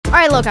All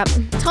right, look up.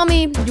 Tell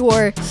me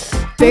your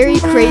very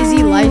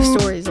crazy life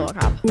stories, look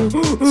up.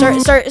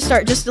 Start.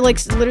 Just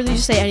like literally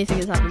just say anything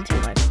that's happened to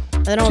your life.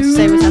 I don't know what to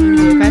say what's happened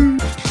to you, okay?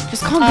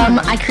 Just calm down.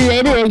 I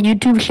created a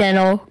YouTube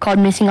channel called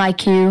Missing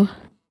IQ.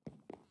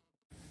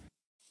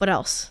 What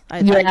else? I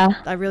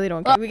really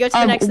don't care. We go to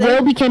the next thing.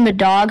 Will became a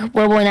dog.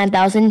 Will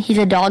 9000. He's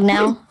a dog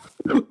now.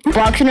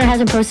 Bloxner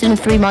hasn't posted in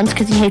 3 months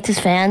because he hates his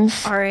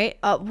fans. All right.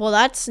 Well,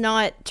 that's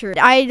not true.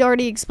 I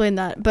already explained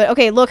that. But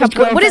okay, look up.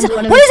 What has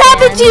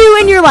happened to you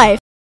in your life?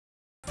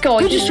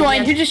 Who just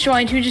joined?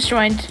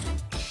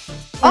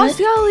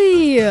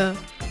 Oscali.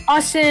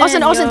 Austin,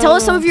 tell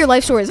us some of your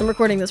life stories. I'm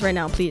recording this right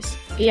now, please.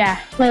 Yeah.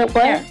 Wait,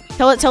 what? Yeah.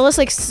 Tell us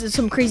like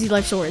some crazy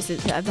life stories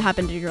that have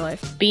happened in your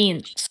life.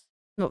 Beans.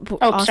 No,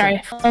 Oh,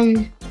 sorry.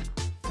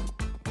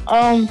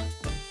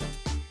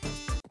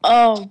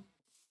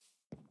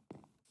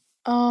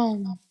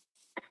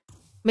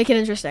 Make it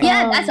interesting.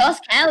 Yeah, that's us,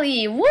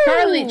 Callie. Woo!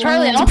 Charlie. Bro,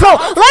 let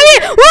me.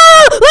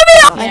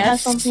 I have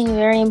something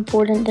very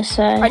important to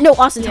say. All right, no,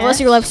 Austin, tell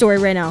us your life story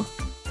right now.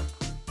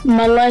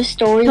 My life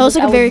story. Tell us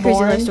like a very crazy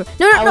life story.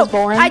 No.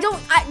 I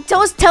don't.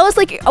 Tell us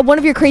like one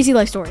of your crazy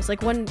life stories.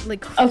 Like one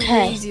like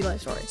crazy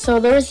life story. So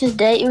there was this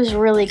day. It was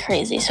really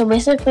crazy. So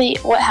basically,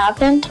 what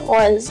happened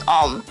was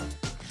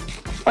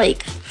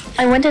like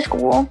I went to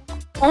school,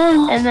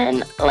 and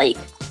then like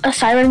a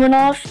siren went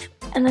off,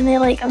 and then they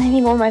like made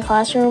me go in my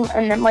classroom,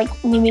 and then like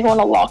made me go on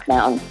a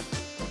lockdown.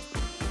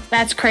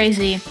 That's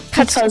crazy.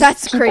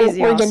 That's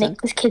crazy.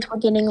 These kids were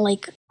getting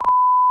like.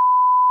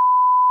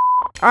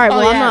 All right,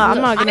 well,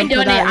 I'm not gonna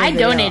put that. I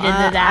donated to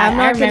that.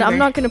 I'm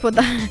not gonna put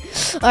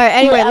that. All right,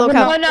 anyway, look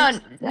up.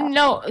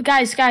 No,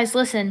 guys,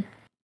 listen.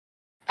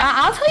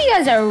 I'll tell you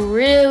guys a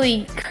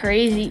really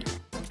crazy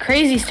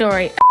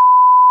story.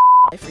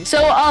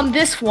 So,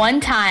 this one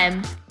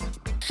time,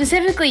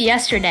 specifically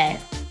yesterday,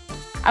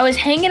 I was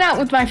hanging out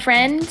with my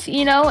friend,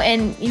 you know,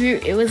 and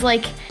it was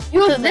like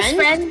this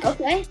friend.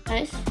 Okay,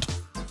 nice.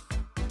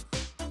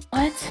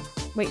 What?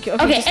 Wait.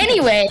 Okay.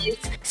 Anyways,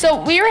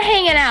 so we were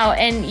hanging out,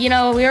 and you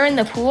know, we were in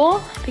the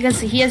pool because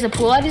he has a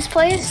pool at his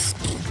place.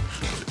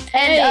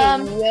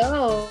 And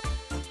yo.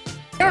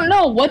 I don't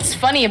know what's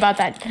funny about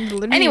that.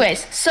 Literally.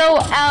 Anyways, so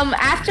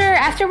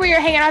after we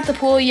were hanging out at the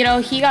pool, you know,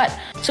 we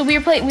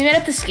met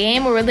at this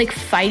game where we'd like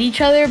fight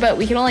each other, but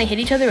we could only hit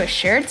each other with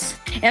shirts.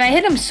 And I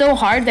hit him so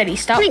hard that he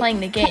stopped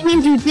playing the game. That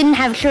means you didn't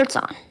have shirts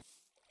on.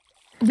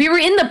 We were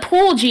in the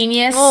pool,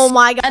 genius. Oh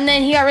my god. And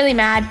then he got really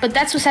mad, but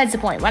that's besides the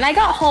point. When I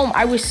got home,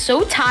 I was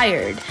so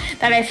tired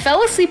that I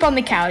fell asleep on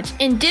the couch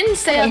and didn't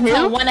stay up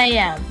until 1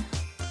 a.m.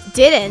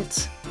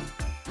 Didn't.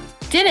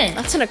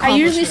 That's an I accomplishment.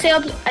 usually stay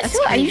up.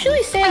 I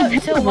usually stay up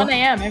until 1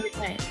 a.m. every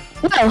night.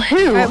 Well,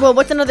 who? All right, well,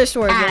 what's another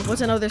story?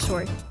 What's another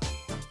story?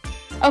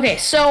 Okay,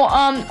 so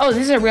this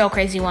is a real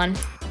crazy one.